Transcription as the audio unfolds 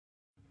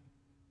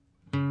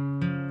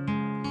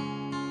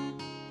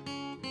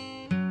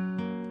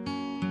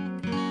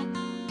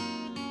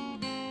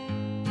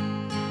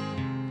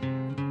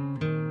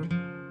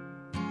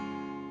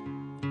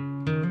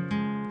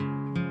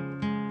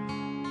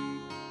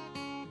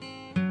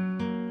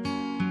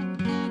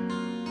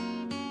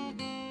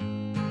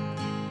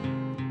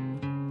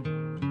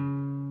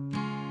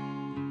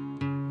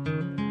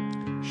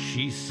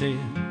She said,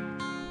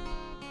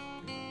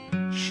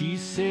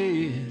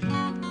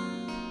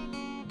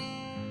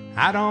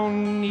 I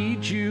don't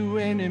need you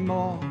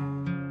anymore.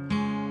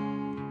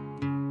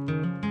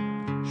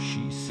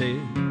 She said,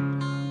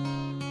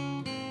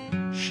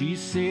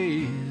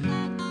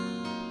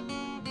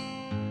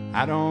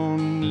 I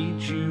don't need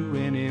you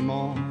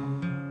anymore.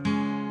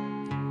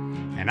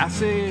 And I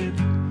said,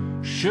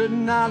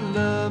 shouldn't our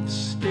love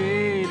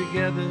stay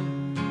together?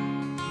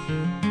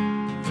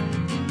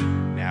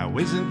 Now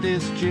isn't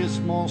this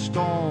just more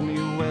stormy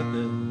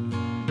weather?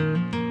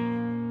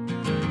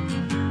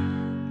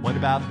 What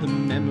about the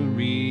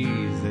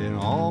memories and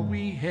all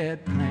we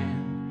had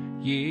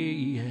planned?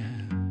 Yeah,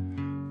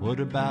 what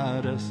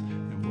about us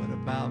and what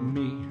about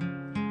me?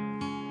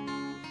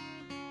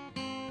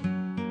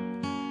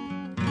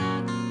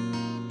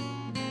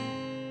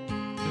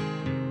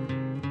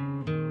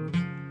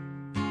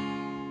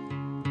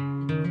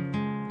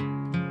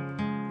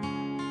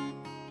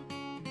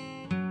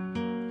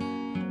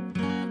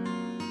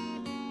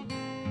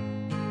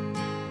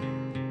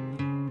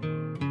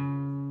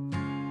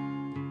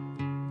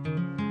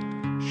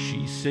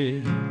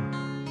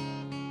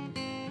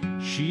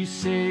 She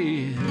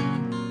said,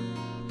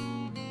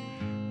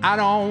 I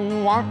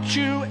don't want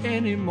you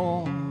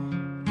anymore.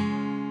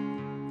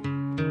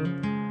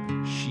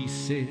 She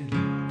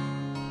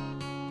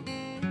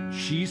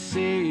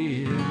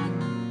said,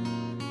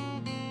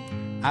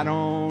 I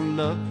don't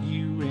love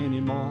you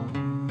anymore.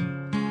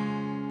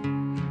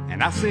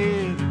 And I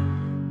said,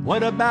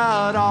 what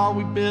about all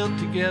we built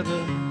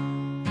together?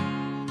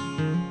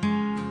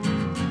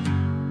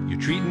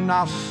 Treating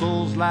our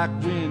souls like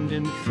wind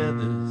and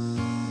feathers.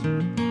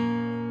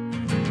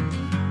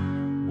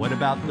 What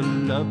about the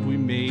love we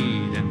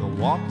made and the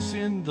walks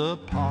in the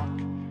park?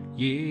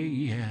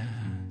 Yeah,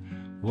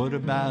 what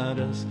about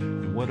us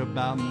and what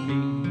about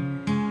me?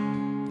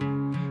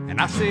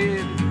 And I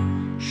said,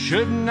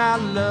 shouldn't our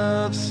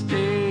love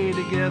stay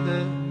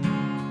together?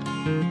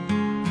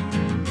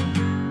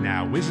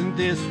 Now isn't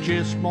this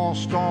just more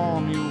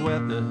stormy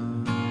weather?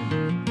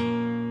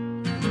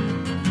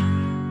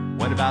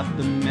 What about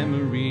the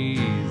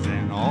memories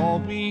and all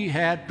we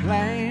had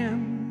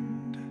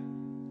planned?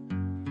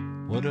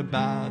 What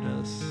about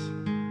us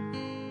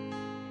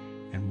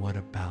and what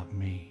about